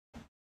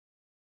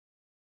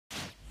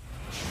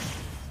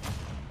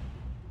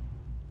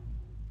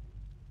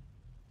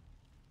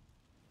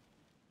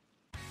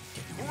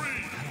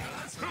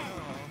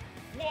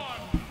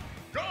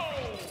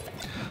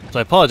So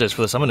I apologize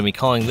for this. I'm going to be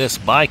calling this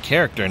by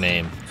character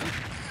name.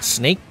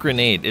 Snake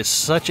Grenade is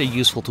such a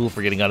useful tool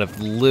for getting out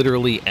of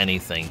literally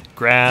anything.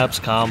 Grabs,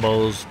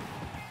 combos,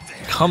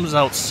 comes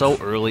out so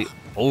early.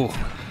 Oh,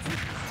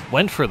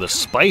 went for the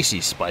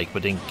spicy spike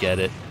but didn't get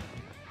it.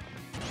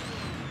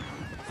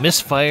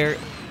 Misfire,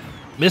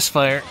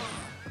 misfire,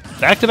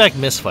 back-to-back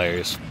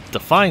misfires,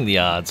 defying the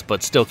odds,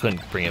 but still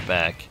couldn't bring it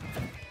back.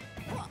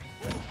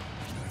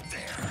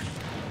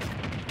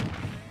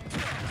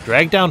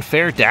 Drag down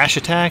fair dash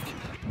attack,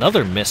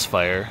 another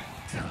misfire.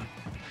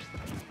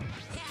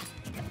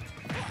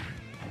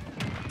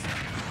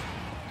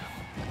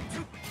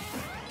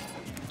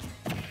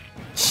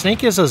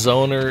 Snake is a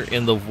zoner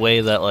in the way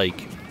that,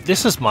 like,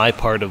 this is my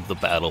part of the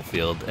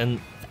battlefield,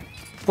 and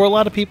for a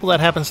lot of people that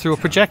happens through a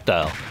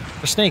projectile.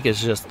 For Snake,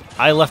 it's just,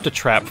 I left a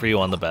trap for you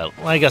on the battle.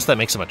 Well, I guess that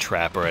makes him a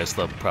trapper as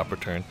the proper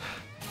term.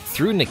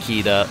 Through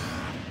Nikita,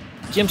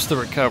 gimps the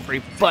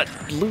recovery, but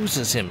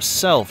loses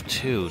himself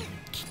too.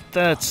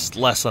 That's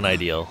less than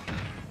ideal.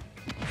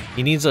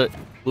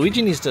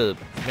 Luigi needs to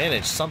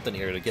manage something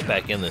here to get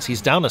back in this.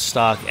 He's down a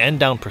stock and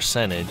down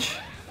percentage.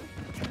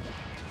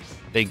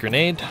 Big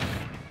grenade.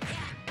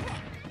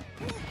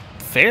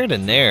 Fair to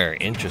Nair,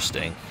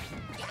 interesting.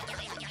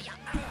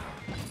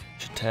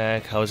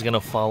 Attack, how is he gonna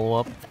follow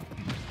up?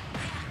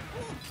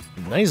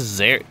 Nice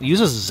Zair,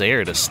 uses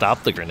Zair to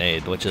stop the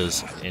grenade, which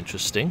is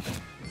interesting.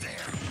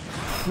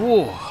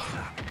 Whew.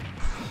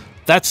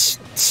 That's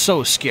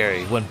so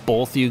scary when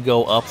both you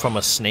go up from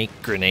a Snake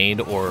grenade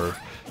or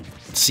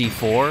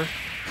C4.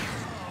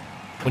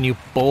 When you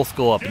both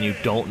go up and you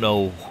don't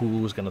know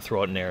who's gonna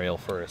throw out an aerial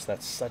first.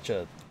 That's such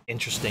a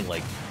interesting,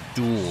 like,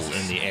 duel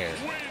in the air.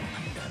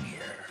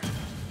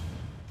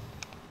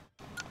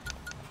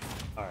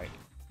 Alright.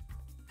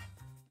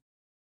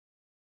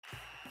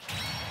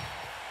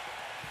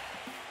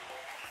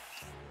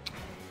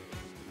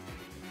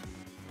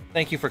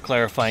 Thank you for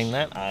clarifying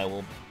that. I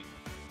will...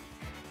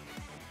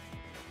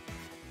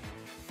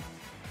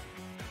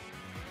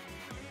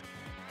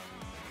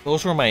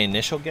 Those were my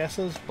initial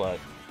guesses, but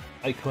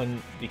I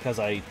couldn't, because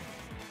I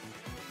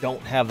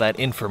don't have that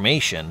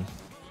information.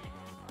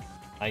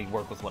 I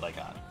work with what I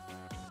got.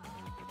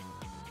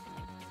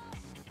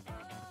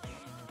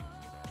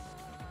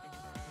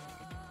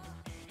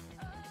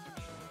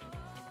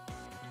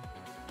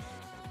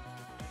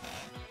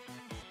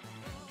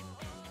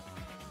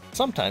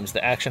 Sometimes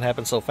the action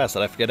happens so fast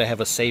that I forget I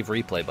have a save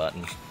replay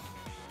button.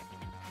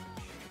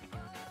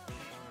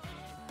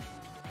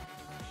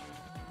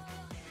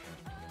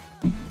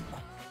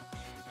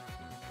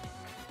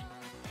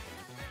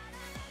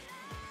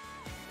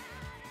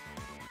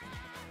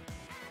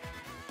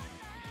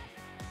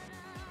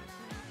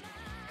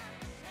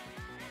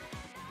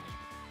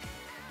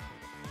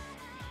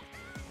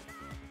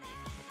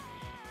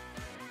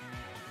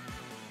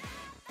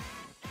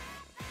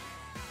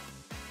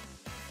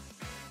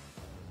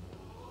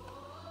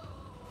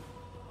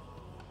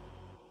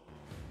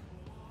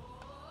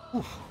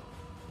 Oof.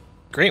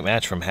 Great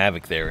match from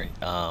Havoc there.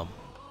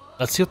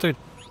 Let's see what they're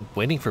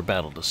waiting for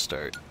battle to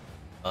start.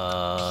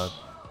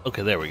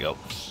 Okay, there we go.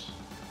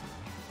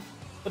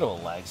 Bit of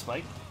a lag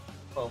spike.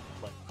 Well,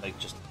 like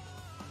just...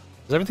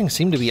 Does everything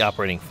seem to be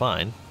operating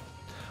fine?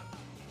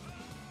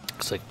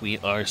 Looks like we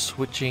are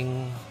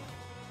switching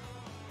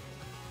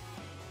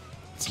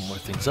some more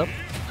things up.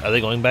 Are they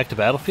going back to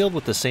Battlefield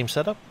with the same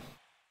setup?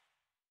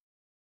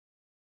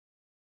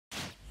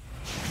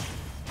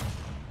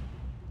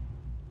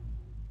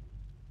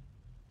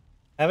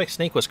 Havoc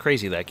Snake was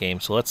crazy that game,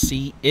 so let's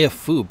see if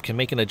Foob can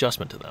make an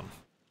adjustment to them.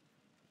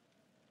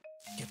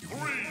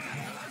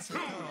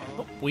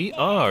 We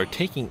are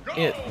taking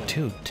it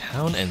to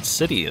Town and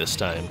City this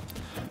time.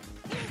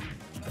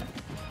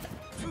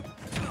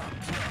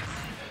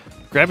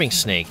 Grabbing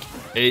Snake.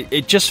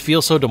 It just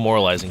feels so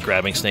demoralizing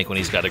grabbing Snake when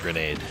he's got a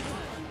grenade.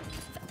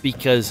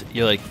 Because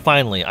you're like,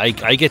 finally, I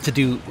get to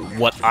do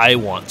what I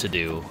want to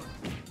do.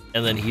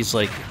 And then he's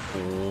like,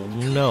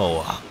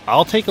 no,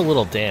 I'll take a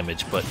little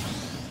damage, but...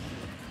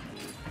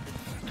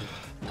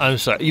 I'm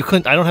sorry, you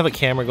couldn't. I don't have a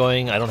camera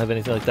going, I don't have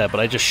anything like that,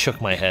 but I just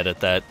shook my head at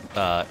that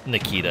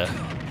Nikita.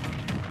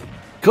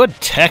 Good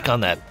tech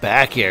on that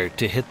back air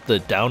to hit the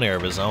down air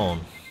of his own.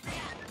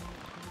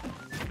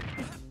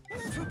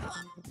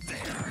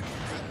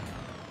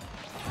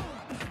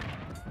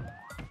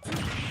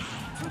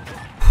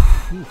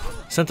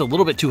 Sent a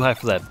little bit too high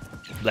for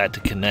that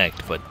to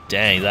connect, but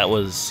dang,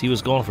 he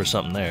was going for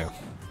something there.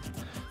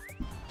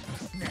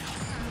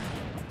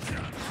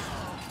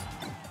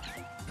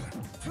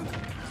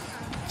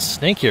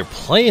 Snake here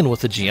playing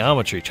with the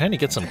geometry, trying to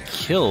get some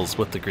kills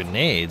with the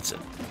grenades.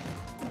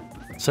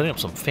 Setting up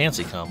some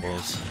fancy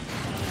combos.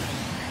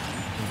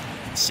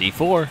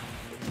 C4.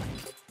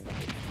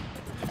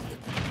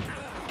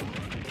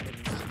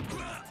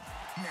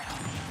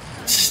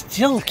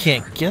 Still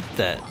can't get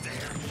that.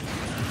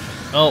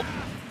 Oh,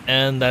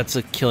 and that's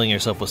a killing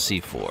yourself with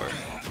C4.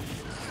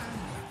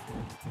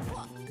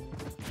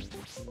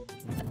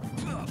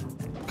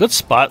 Good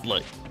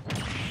spotlight.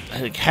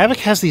 Havoc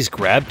has these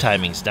grab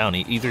timings down.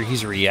 Either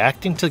he's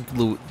reacting to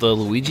the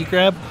Luigi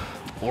grab,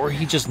 Or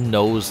he just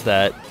knows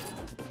that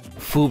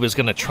Foob is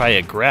going to try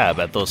a grab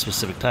at those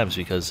specific times,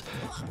 because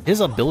his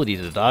ability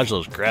to dodge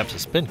those grabs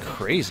has been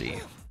crazy.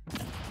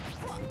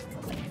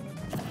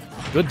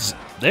 Good.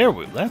 There,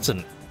 that's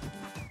an...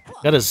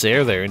 Got a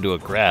Zair there into a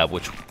grab,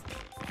 which...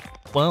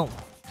 Well...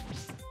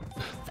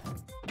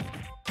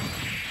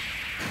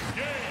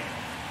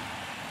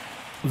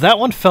 That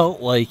one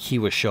felt like he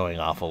was showing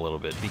off a little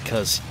bit,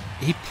 because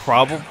he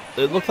probably...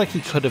 It looked like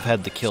he could have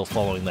had the kill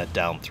following that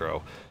down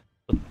throw.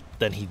 But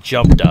then he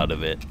jumped out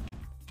of it,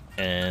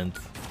 and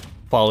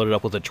followed it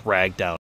up with a drag down.